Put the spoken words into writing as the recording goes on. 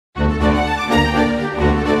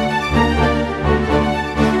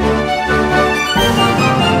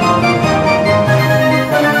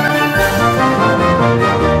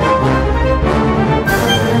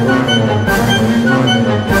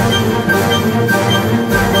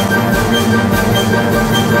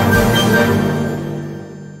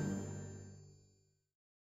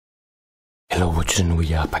person,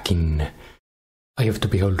 we are back in Eye of the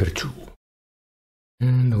Beholder 2.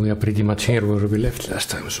 And we are pretty much here where we left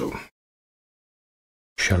last time, so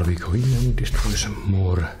shall we go in and destroy some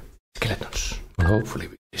more skeletons? Well, hopefully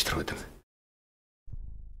we destroy them.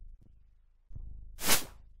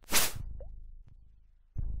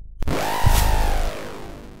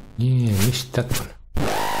 Yeah, missed that one.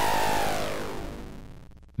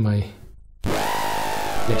 My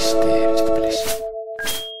place, there is the place.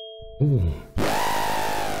 Ooh.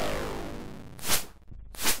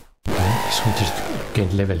 This one just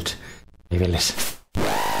get leveled. Levels.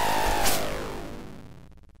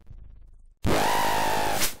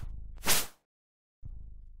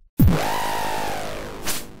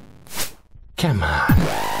 Come on.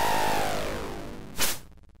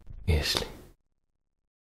 Yes.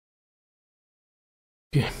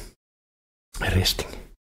 Okay. Resting.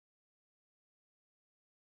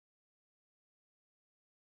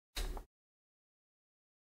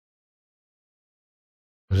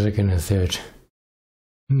 Second and third.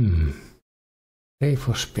 Pray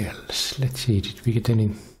for spells. Let's see, did we get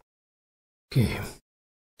any? Okay.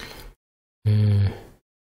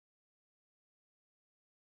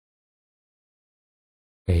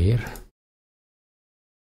 Here.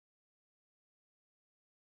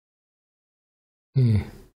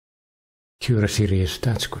 Cure a series,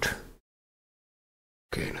 that's good.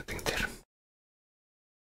 Okay, nothing there.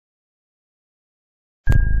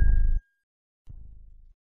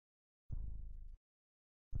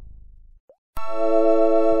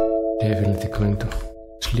 Definitely going to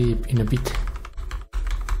sleep in a bit.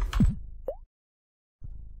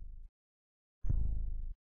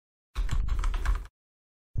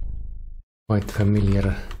 Quite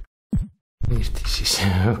familiar. This is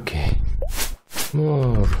okay.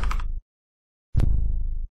 More.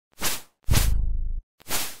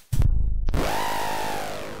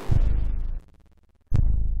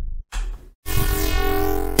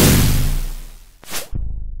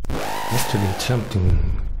 Actually,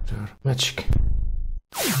 something magic.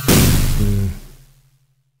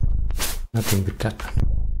 Nothing with that one.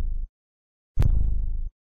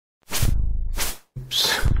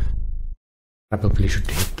 Oops. Probably should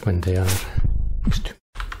hit when they are next to.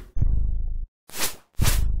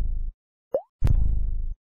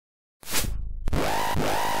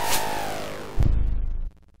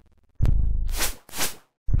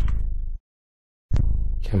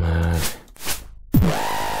 Come on.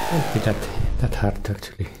 Won't be that hard to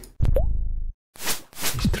actually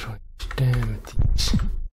destroy. Damn things.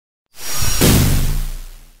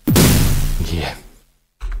 Yeah.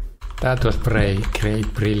 That was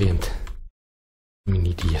great, brilliant. I'm an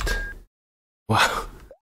idiot. Wow.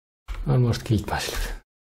 Almost killed myself.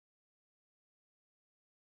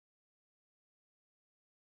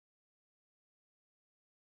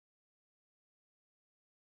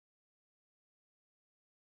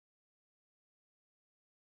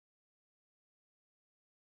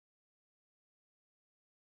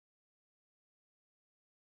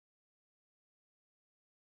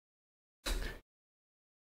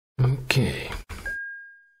 Okay.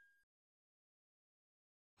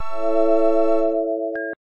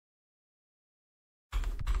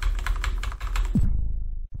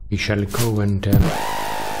 We shall go and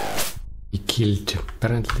be killed,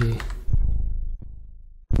 apparently.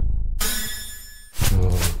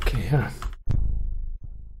 Okay, huh.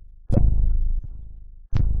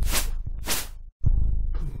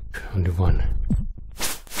 Only one.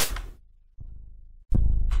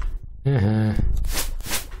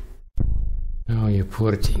 Oh, you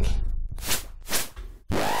poor thing.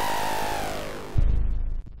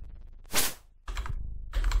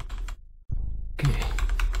 Okay.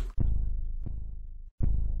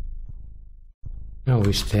 Now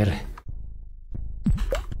is there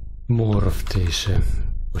more of this?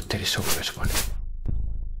 But there is always one.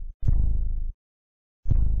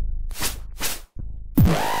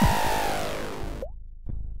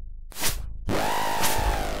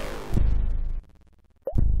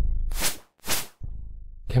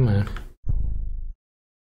 Come on.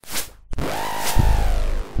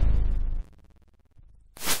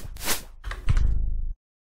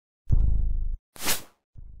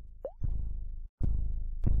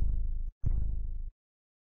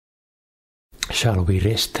 Shall we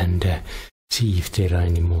rest and see if there are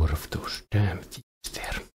any more of those damn things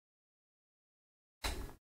there?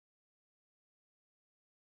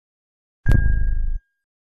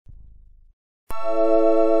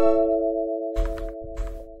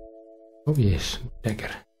 Oh yes,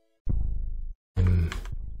 dagger. And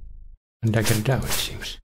dagger down, it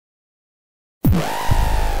seems.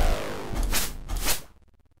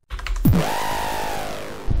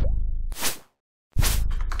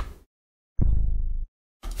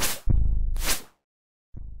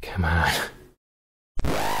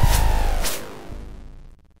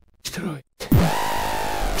 destroy it.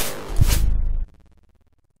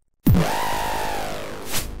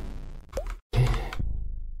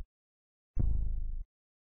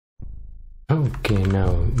 Okay,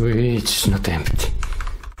 now it's not empty.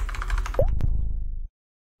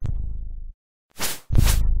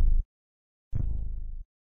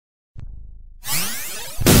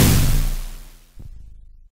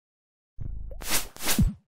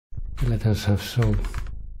 Let us have so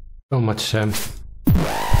much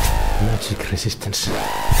magic resistance.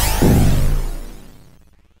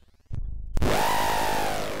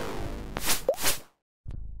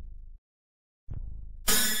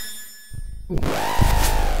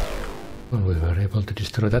 Well, we were able to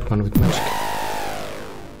destroy that one with magic.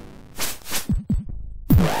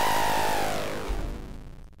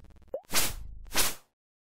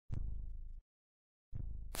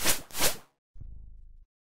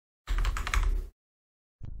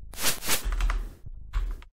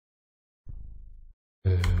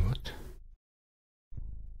 What?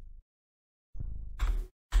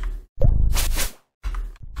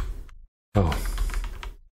 Oh.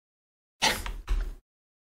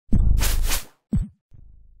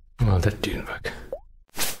 Well, that didn't work.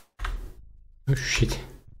 Oh shit.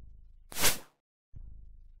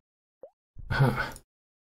 Aha.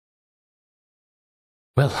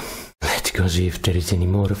 Well, let's go see if there is any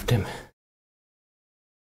more of them.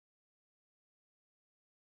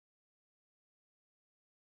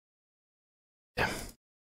 Yeah.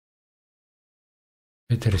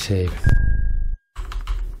 Better save.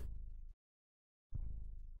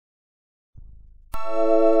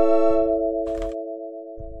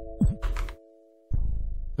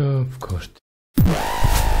 Of course.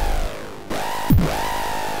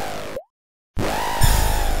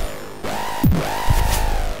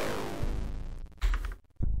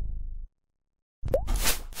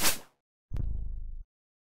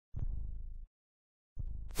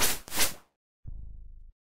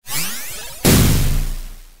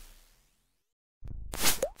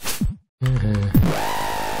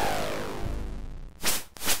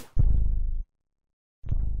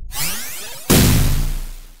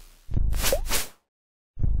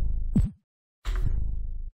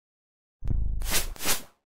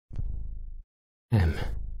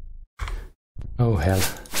 Oh hell,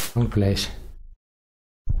 wrong place.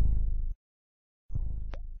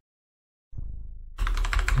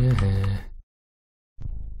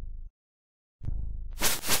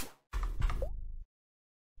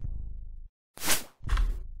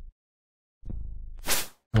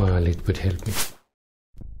 Well, it would help me.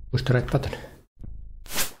 Push the right button.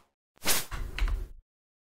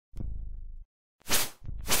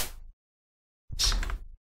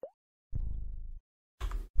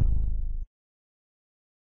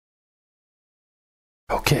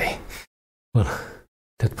 Okay, well,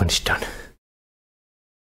 that one is done.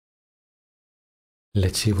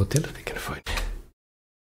 Let's see what else we can find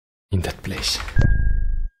in that place.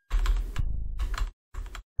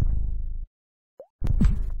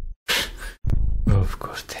 Of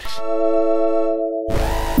course there is.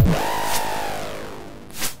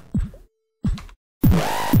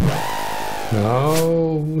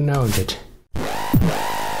 No, now I'm dead.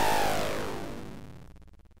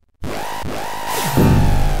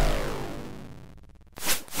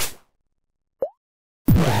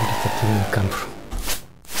 Come from.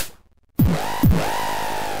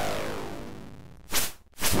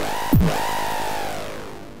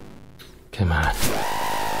 Come on.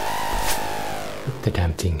 Put the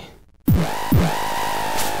damn thing.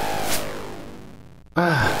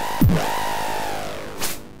 Ah!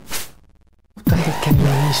 What the hell can you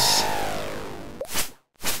miss?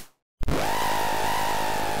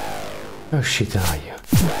 Oh shit, are you?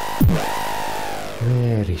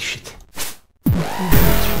 Very shit.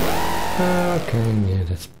 Okay, yeah,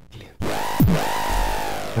 that's brilliant.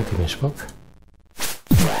 Not even swap.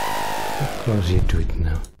 Of course you do it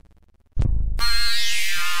now.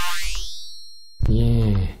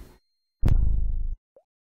 Yeah.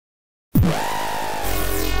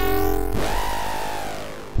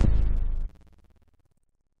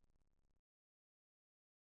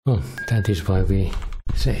 Well, that is why we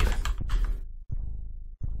save.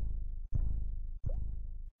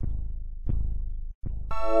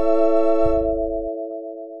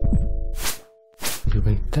 You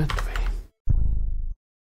went that way.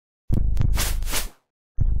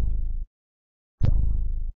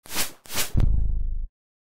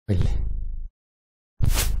 Well.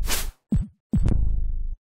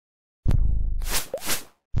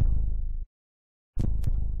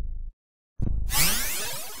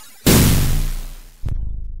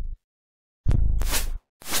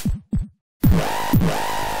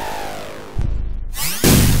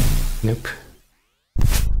 Nope.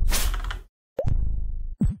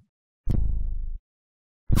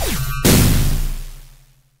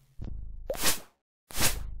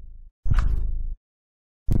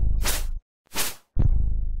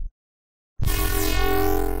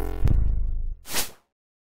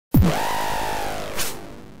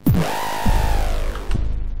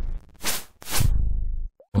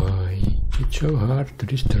 It's so hard to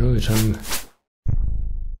destroy some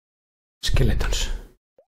skeletons.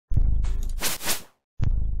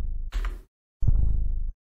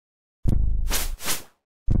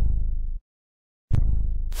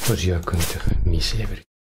 Because you are going to miss everything.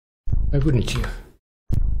 Why wouldn't you?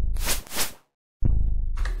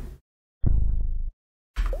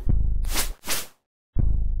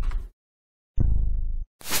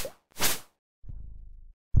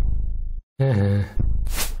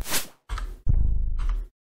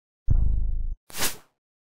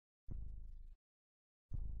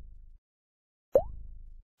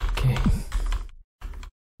 Okay.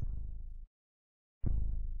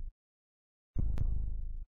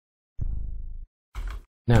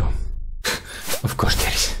 No. Of course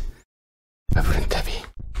there is. Why wouldn't there be?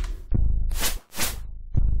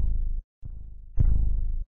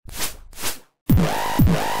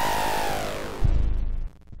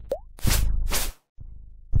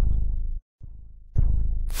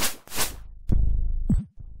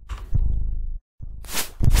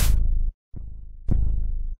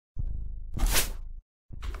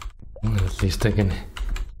 Well, at least I can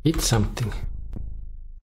hit something.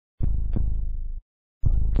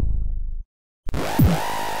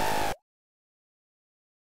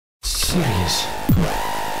 Serious?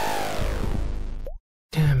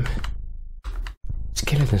 Damn.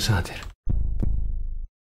 Skeletons are there.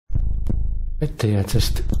 But they are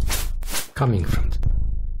just coming from them.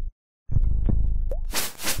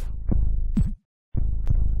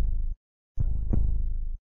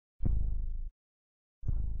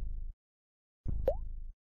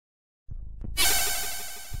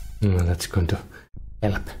 Well, that's going to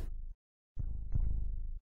help.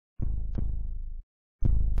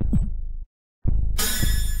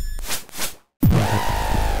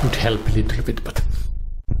 That would help a little bit, but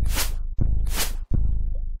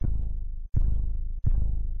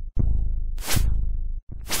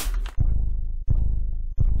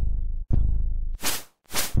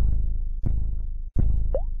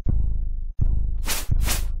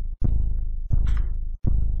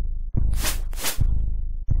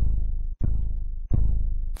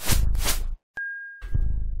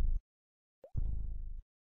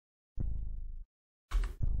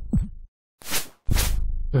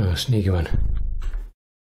oh, sneaky one.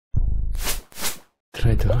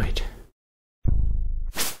 Try to hide.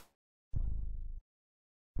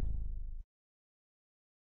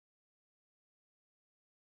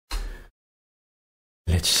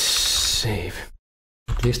 Let's save.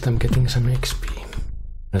 At least I'm getting some XP.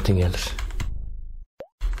 Nothing else.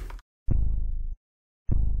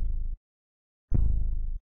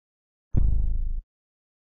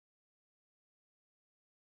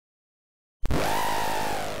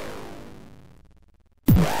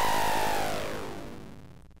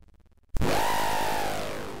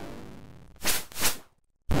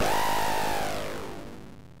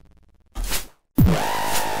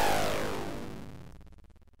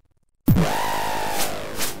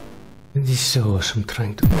 This is so awesome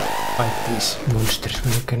trying to fight these monsters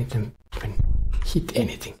when you can't even hit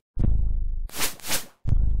anything.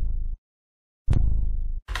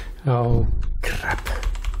 Oh crap.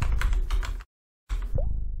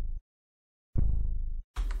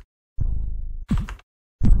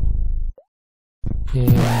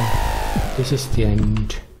 Yeah, this is the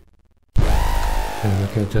end.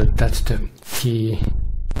 Okay, that's the key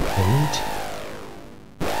I need.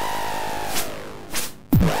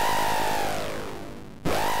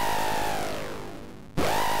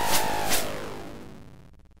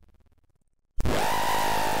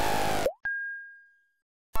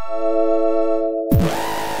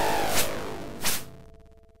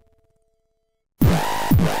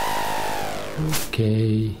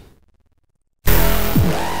 Okay.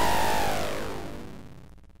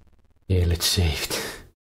 Yeah, let's save it.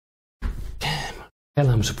 Damn, hell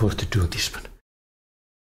I'm supposed to do this one.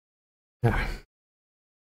 Ah.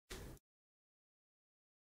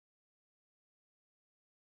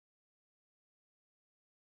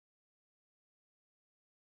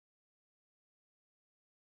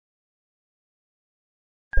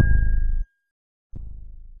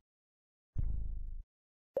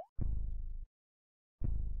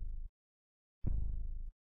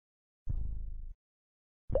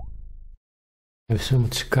 I have so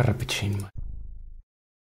much garbage in my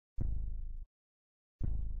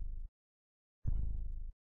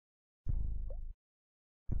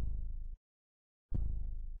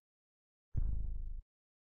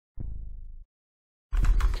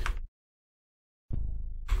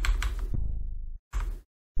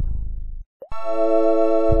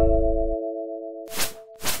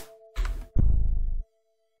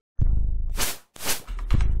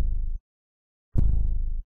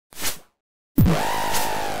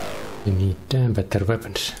You need damn better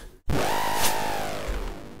weapons.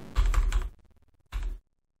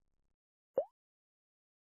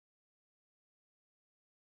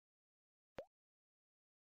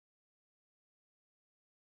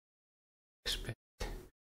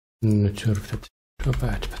 Not sure if that's so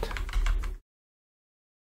bad, but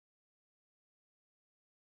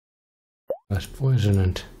was poison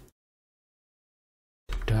and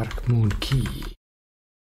Darkmoon key.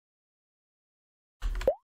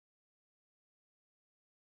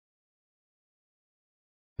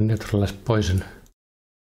 Neutralize poison.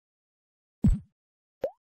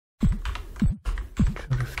 Not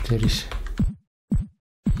sure if there is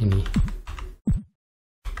any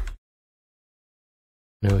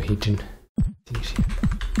no hidden things here.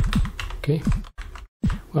 Okay.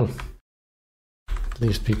 Well, at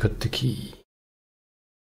least we got the key.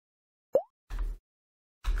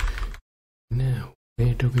 Now,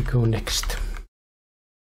 where do we go next?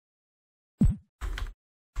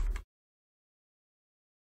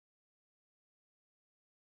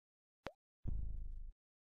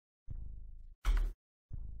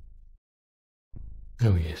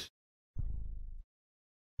 Oh yes.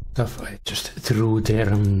 Stuff I just threw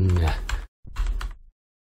there.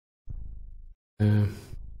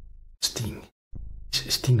 Sting.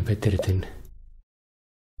 Is Sting better than...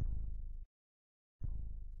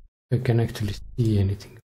 I can actually see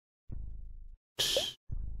anything.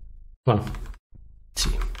 Well, let's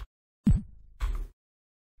see.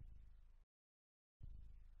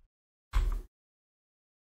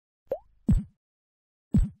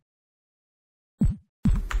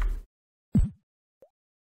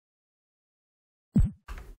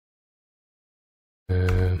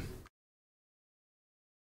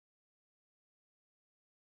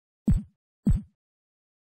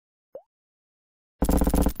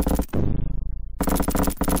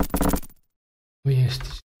 Oh yes,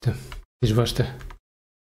 this was the...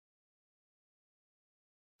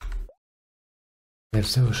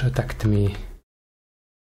 There's those attacked me.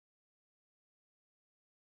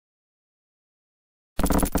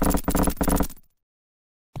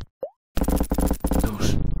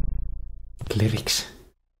 Those clerics.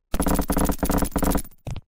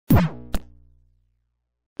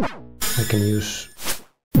 I can use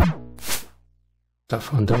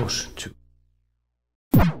stuff on those too.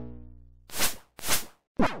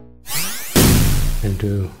 And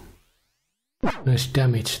do nice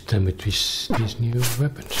damage to them with these new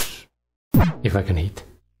weapons. If I can hit.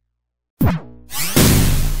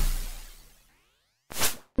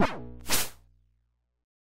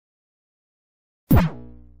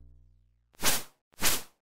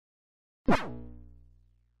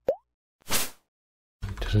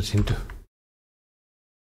 It doesn't seem to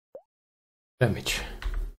damage.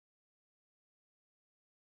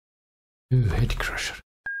 Ooh, head crusher.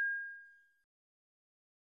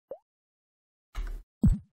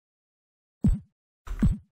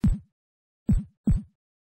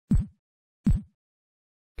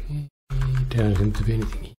 There doesn't seem to be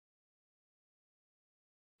anything.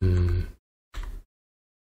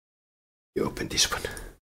 You open this one.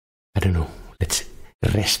 I don't know. Let's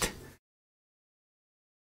rest.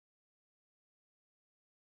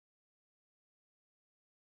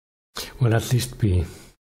 Well, at least we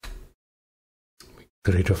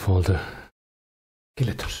got rid of all the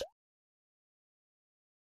skeletons.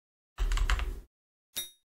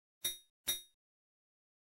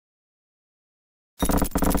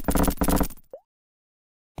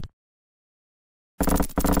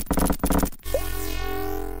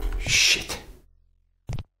 Shit.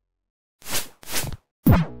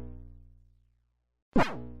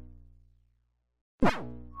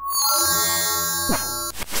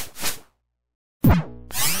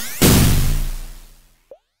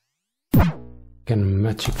 Can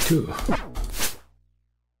magic too.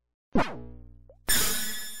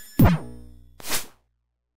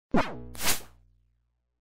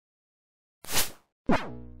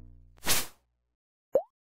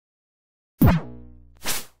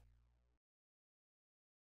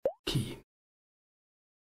 Key.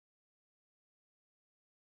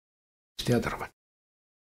 It's the other one.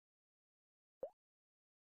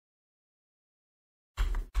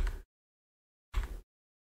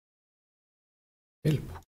 Help.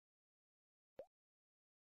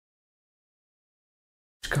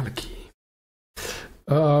 Skull key.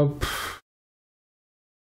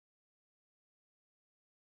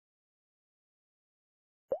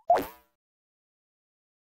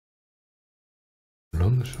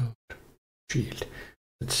 Longsword. shield.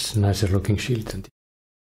 That's a nicer looking shield than the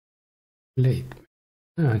blade.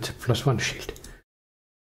 Ah, it's a +1 shield.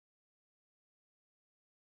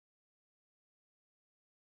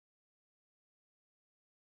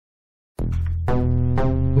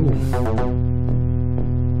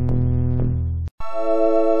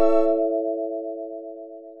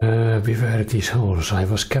 Beware these holes. I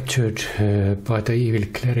was captured by the evil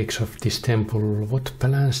clerics of this temple. What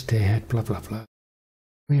plans they had, blah blah blah.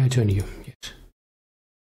 May I join you? Yes.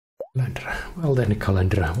 Calandra. Well then,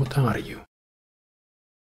 Calandra, what are you?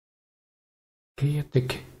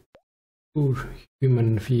 Chaotic,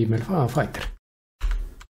 human, female, fighter.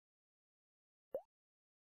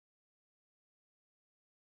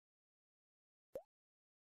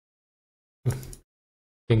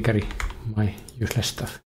 Can carry my useless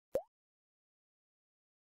stuff.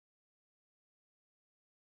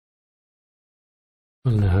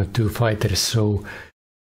 Well, now 2 fighters, so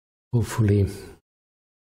hopefully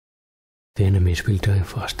the enemies will die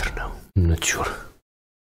faster now. I'm not sure.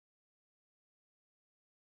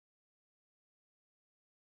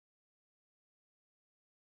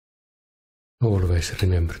 Always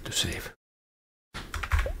remember to save.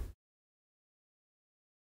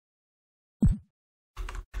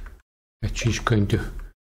 She's going to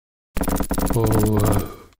go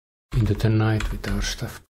into the night with our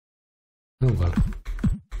stuff. Oh well.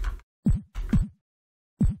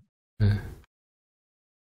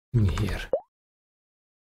 In here.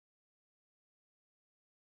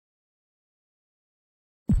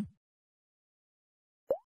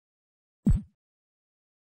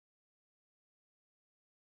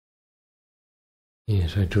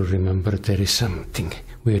 Yes, I do remember there is something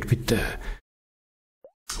weird with the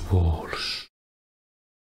walls.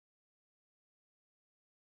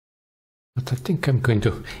 But I think I'm going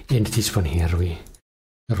to end this one here. We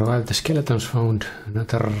arrived, the skeletons found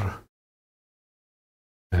another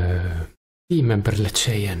team member, let's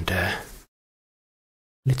say, and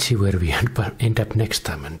let's see where we end up next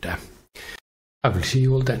time, and I will see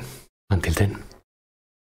you all then. Until then,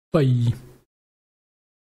 bye.